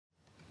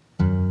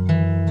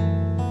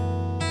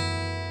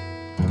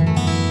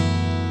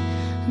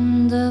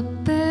the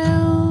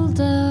build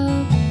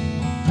up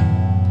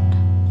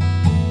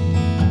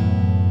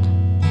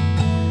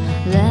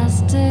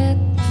lasted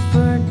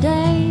for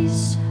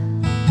days,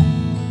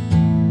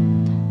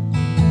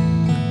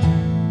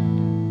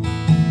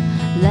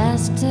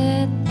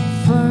 lasted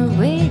for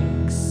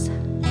weeks,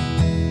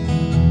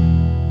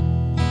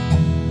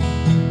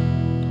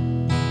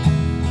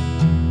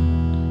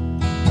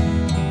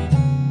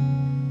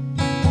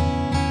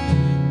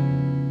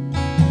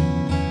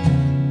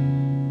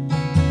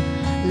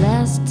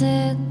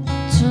 lasted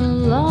too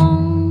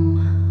long.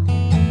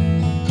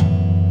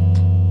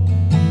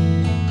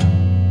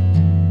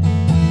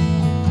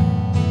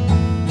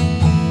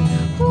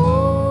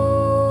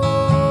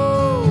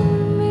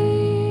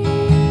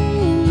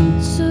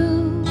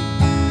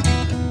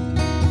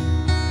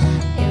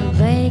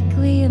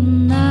 Vaguely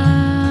announced,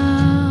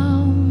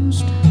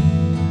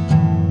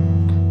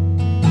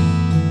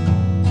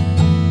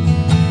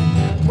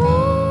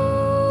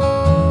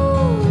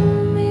 pull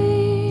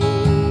me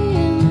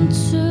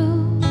into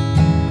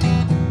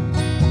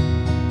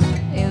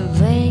a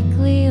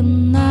vaguely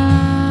announced.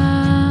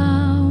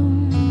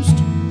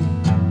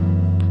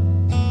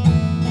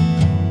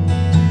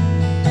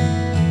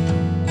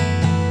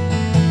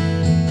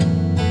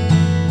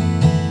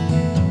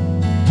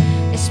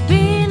 It's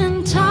been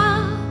in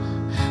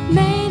time,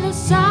 made a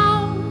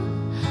sound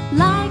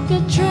like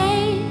a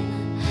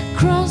train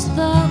across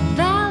the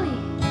valley,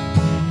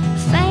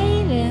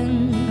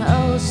 fading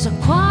oh so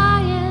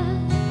quiet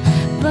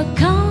but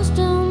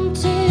constant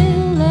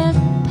till it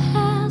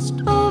passed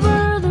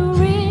over the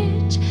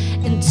ridge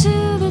into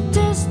the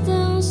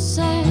distance.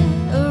 Say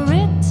a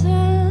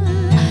written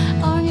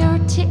on your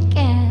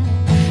ticket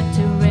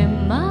to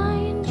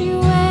remind you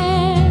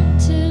where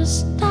to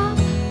stop,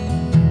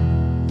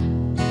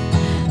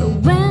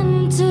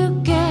 when to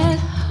get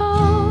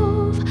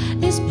home.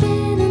 It's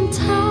been in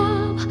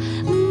top,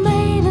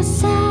 made a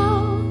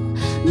sound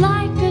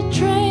like a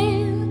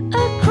train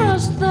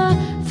across the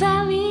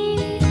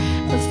valley,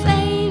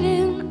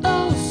 fading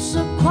oh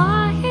so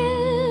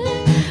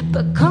quiet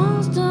but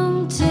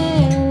constant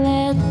till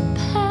it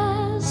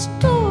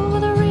passed over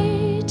the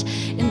ridge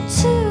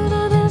into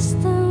the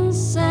distance.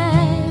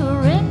 Say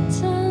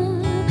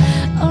written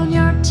on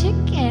your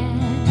ticket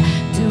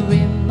to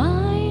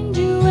remind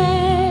you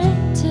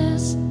where to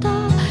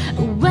stop,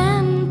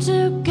 when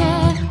to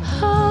get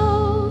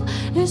home.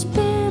 It's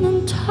been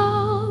on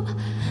top,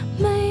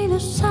 made a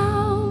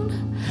sound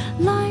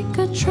like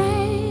a train